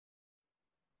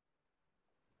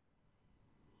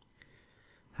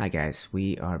Hi guys,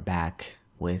 we are back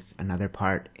with another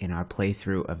part in our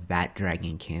playthrough of That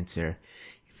Dragon Cancer.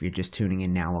 If you're just tuning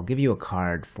in now, I'll give you a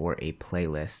card for a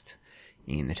playlist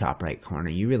in the top right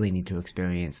corner. You really need to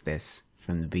experience this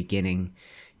from the beginning,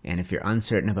 and if you're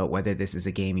uncertain about whether this is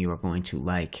a game you are going to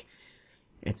like,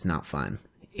 it's not fun.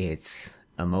 It's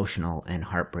emotional and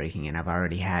heartbreaking, and I've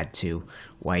already had to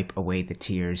wipe away the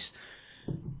tears.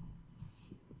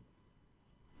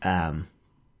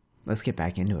 Let's get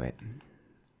back into it.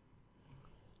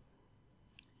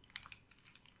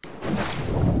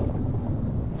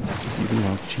 Even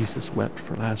while Jesus wept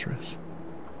for Lazarus.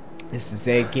 This is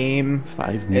a game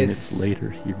 5 minutes later,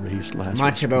 he raised Lazarus.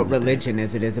 Much about religion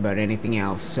as it is about anything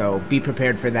else, so be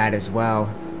prepared for that as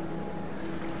well.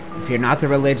 If you're not the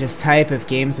religious type, if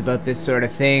games about this sort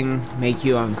of thing make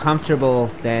you uncomfortable,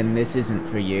 then this isn't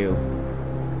for you.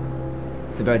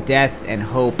 It's about death and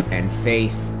hope and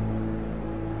faith.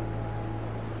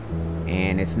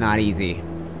 And it's not easy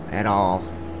at all.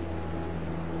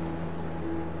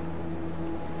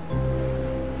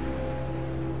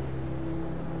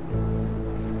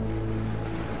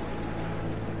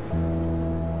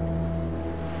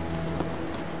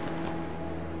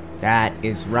 That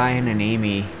is Ryan and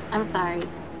Amy. I'm sorry.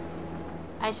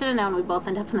 I should have known we'd both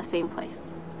end up in the same place.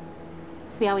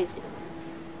 We always do.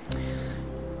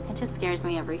 It just scares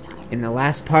me every time. In the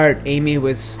last part, Amy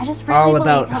was all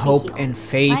about hope and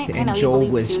faith, and Joel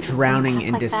was drowning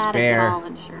in despair.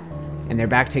 And they're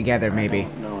back together, maybe. I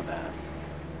don't know that.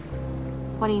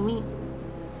 What do you mean?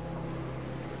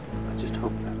 I just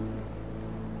hope that.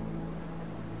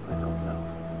 I don't know.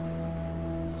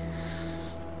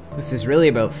 This is really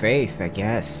about faith, I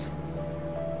guess.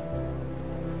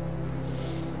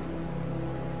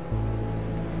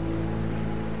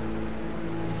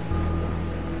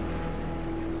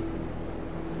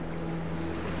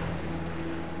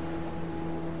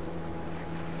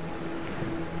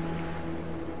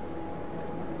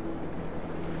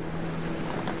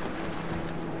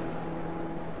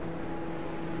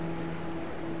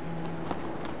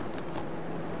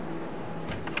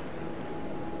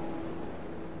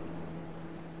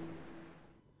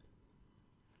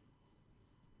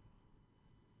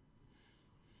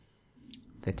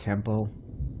 The Temple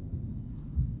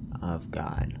of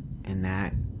God. And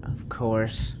that, of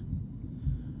course,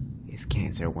 is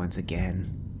cancer once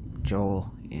again.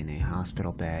 Joel in a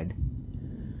hospital bed.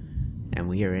 And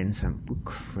we are in some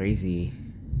crazy,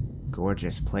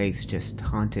 gorgeous place just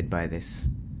haunted by this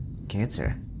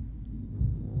cancer.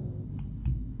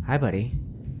 Hi, buddy.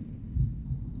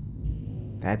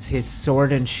 That's his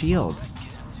sword and shield.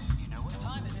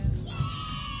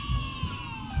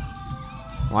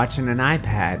 Watching an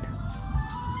iPad.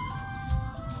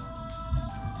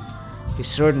 His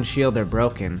sword and shield are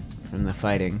broken from the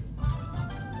fighting.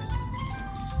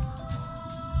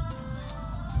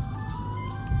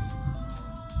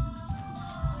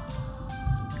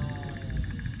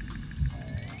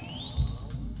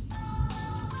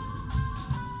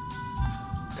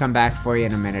 Come back for you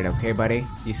in a minute, okay, buddy?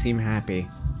 You seem happy.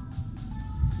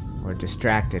 Or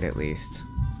distracted, at least.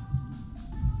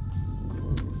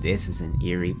 This is an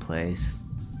eerie place.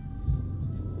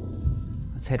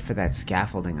 Let's head for that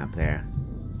scaffolding up there.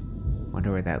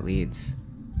 Wonder where that leads.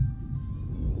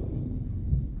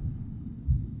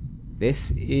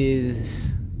 This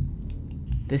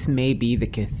may be the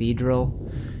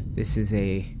cathedral. This is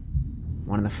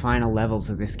one of the final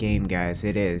levels of this game, guys.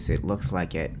 It is. It looks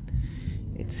like it.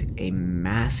 It's a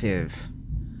massive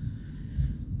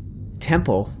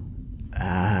temple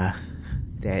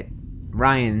that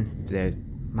Ryan, the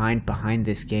mind behind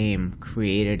this game,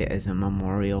 created as a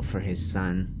memorial for his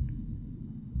son,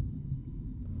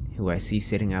 who I see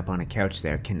sitting up on a couch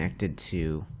there, connected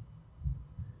to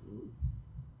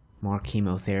more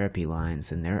chemotherapy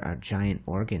lines, and there are giant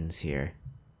organs here.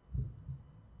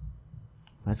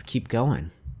 Let's keep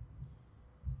going.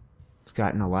 It's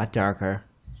gotten a lot darker.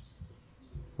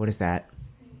 What is that?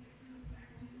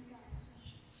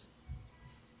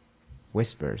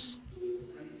 Whispers.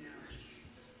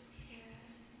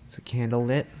 Is a candle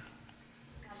lit?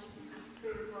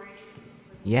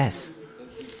 Yes.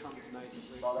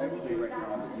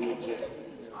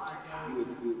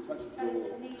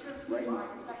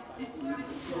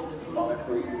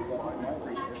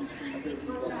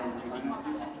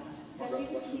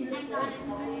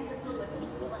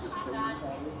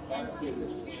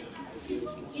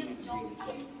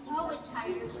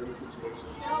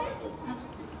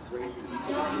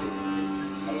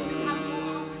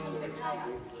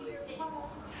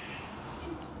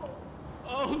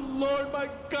 Oh Lord, my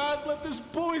God, let this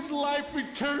boy's life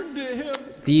return to him.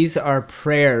 These are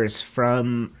prayers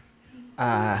from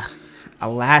a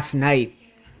last night.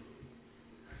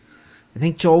 I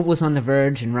think Joel was on the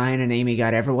verge, and Ryan and Amy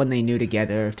got everyone they knew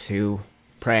together to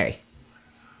pray.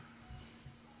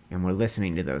 And we're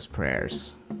listening to those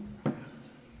prayers.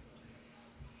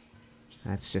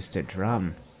 That's just a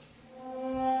drum.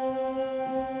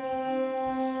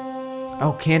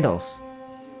 Oh, candles.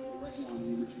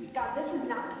 God, this is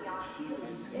not chaos.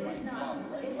 It is not.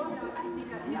 It was not.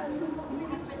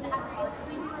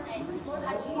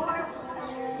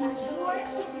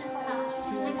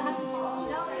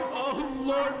 Oh,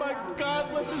 Lord, my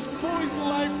God, let this boy's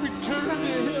life return to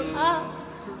him. Up.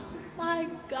 My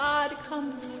God,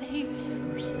 come save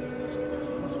him.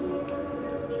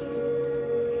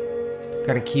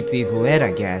 Gotta keep these lit,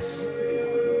 I guess.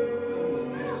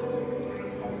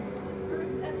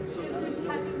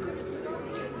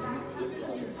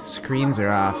 Screens are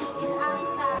off.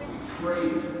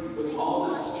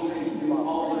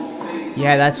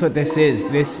 Yeah, that's what this is.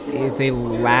 This is a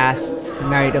last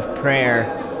night of prayer.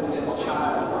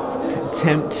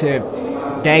 Attempt to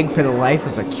beg for the life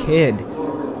of a kid.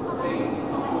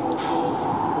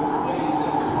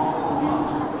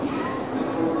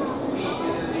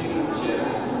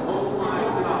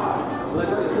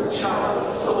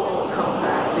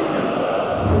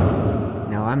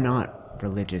 Now, I'm not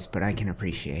religious, but I can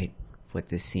appreciate what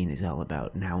this scene is all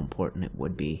about and how important it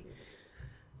would be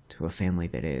to a family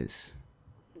that is.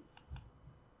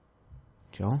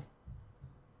 Joel?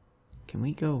 Can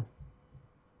we go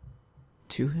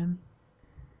to him?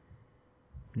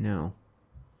 No.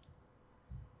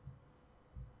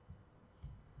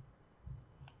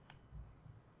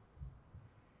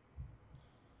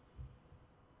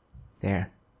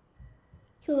 There.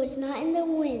 He was not in the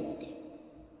wind.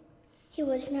 He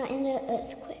was not in the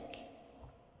earthquake.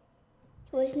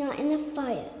 He was not in the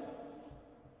fire.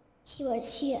 He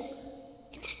was here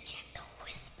in a gentle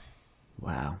whisper.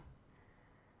 Wow.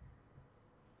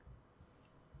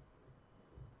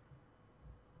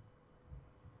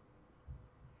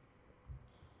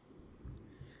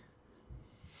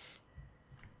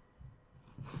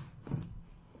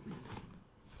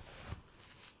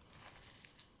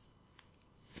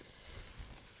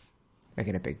 I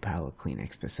got a big pile of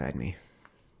Kleenex beside me.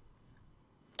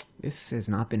 This has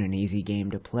not been an easy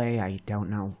game to play. I don't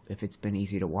know if it's been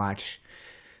easy to watch.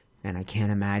 And I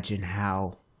can't imagine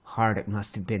how hard it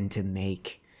must have been to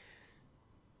make.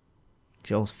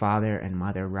 Joel's father and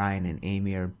mother, Ryan and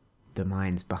Amy, are the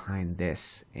minds behind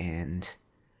this. And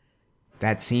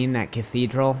that scene, that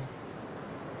cathedral,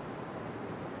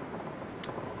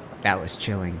 that was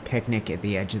chilling. Picnic at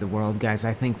the edge of the world. Guys,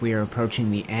 I think we are approaching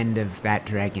the end of that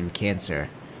dragon cancer.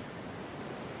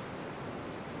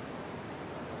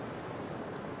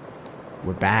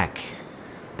 We're back.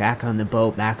 Back on the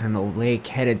boat, back on the lake,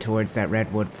 headed towards that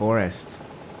redwood forest.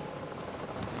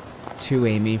 To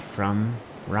Amy from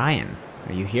Ryan.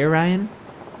 Are you here, Ryan?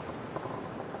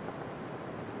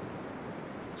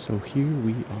 So here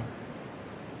we are.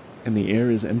 And the air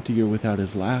is emptier without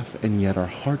his laugh, and yet our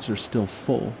hearts are still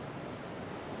full,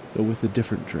 though with a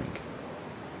different drink.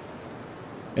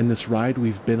 And this ride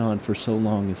we've been on for so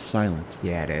long is silent.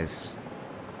 Yeah, it is.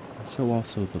 And so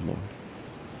also the Lord.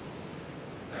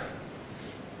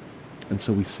 And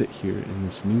so we sit here in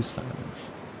this new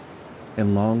silence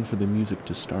and long for the music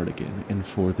to start again and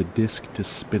for the disc to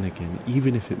spin again,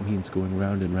 even if it means going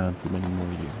round and round for many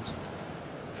more years.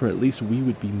 For at least we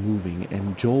would be moving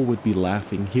and Joel would be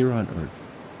laughing here on earth,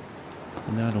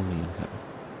 and not only in heaven.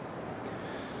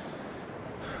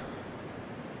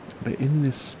 But in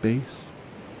this space,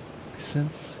 I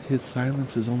sense his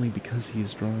silence is only because he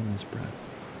is drawing his breath.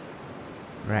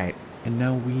 Right. And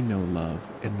now we know love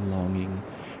and longing,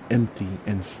 empty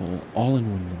and full, all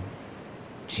in one room.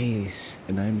 Jeez.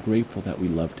 And I am grateful that we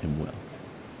loved him well.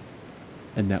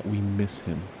 And that we miss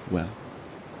him well.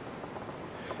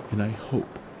 And I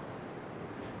hope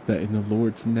that in the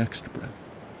Lord's next breath,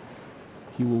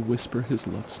 he will whisper his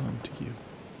love song to you,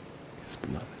 his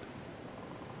beloved.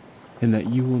 And that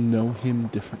you will know him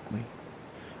differently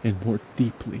and more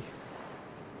deeply.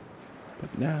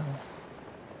 But now,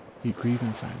 we grieve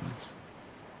in silence,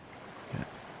 yet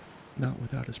not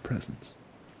without his presence.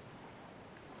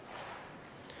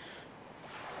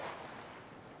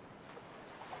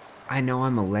 I know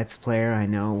I'm a Let's Player. I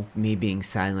know me being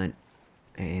silent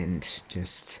and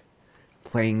just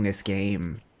playing this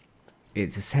game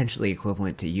is essentially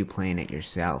equivalent to you playing it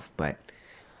yourself, but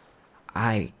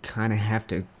I kind of have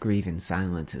to grieve in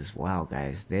silence as well,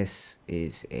 guys. This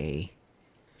is a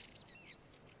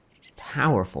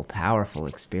powerful, powerful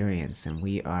experience, and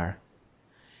we are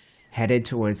headed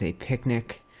towards a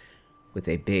picnic with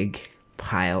a big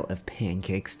pile of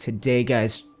pancakes. Today,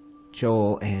 guys,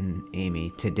 Joel and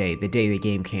Amy today, the day the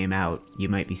game came out. You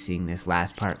might be seeing this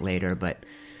last part later, but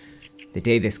the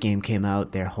day this game came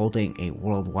out, they're holding a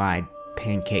worldwide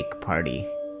pancake party.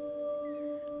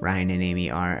 Ryan and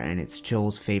Amy are, and it's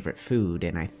Joel's favorite food,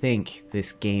 and I think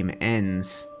this game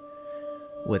ends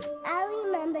with I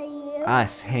remember you.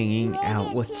 us hanging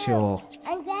out with Joel.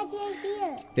 I'm glad you're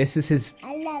here. This is his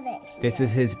I love it. This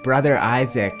is his brother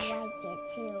Isaac, I like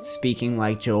it too. speaking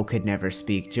like Joel could never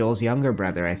speak. Joel's younger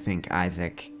brother, I think,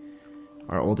 Isaac,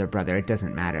 or older brother, it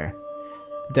doesn't matter,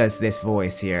 does this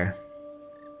voice here.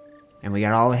 And we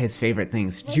got all of his favorite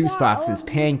things: juice boxes,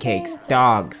 pancakes,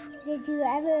 dogs. Did you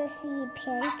ever see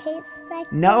pancakes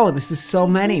like No, this is so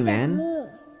many, These are man. me.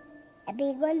 A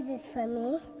big one is for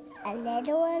me. A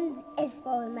little one is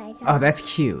for my dog. Oh, that's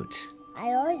cute.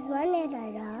 I always wanted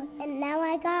a dog, and now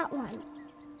I got one.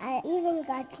 I even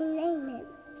got to name it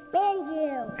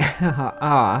Manju.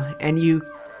 Aw, and you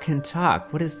can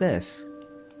talk. What is this?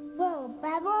 Whoa,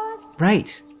 Bubbles?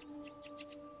 Right.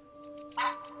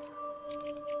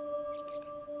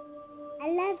 I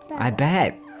love Bubbles. I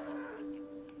bet.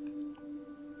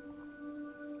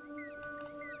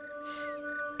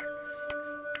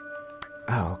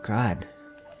 Oh, God.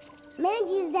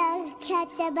 Manju's out to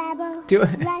catch a bubble. Do it.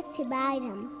 He likes to bite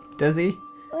them. Does he?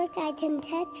 Look, I can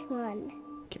touch one.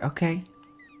 Okay.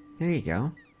 There you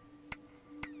go.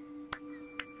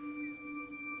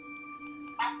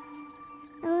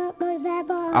 I want more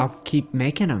bubbles. I'll keep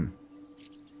making them.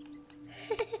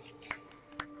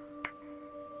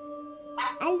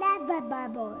 I love the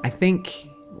bubbles. I think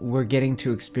we're getting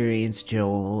to experience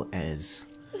Joel as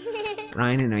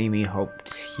Ryan and Amy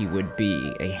hoped he would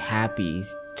be: a happy,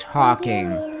 talking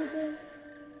Manju,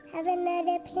 have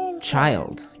another pancake.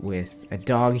 child with a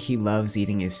dog he loves,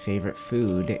 eating his favorite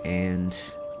food, and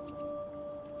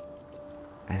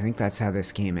I think that's how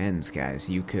this game ends, guys.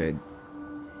 You could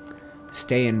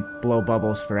stay and blow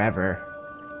bubbles forever,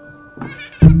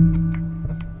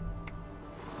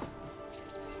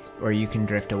 or you can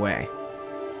drift away.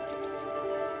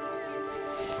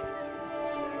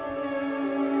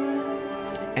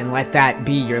 And let that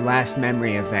be your last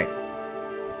memory of that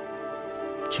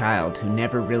child who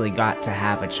never really got to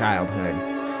have a childhood.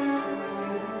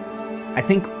 I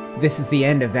think this is the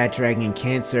end of That Dragon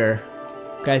Cancer.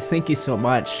 Guys, thank you so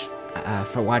much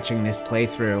for watching this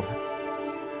playthrough.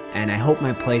 And I hope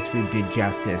my playthrough did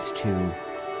justice to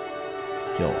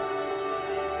Joel.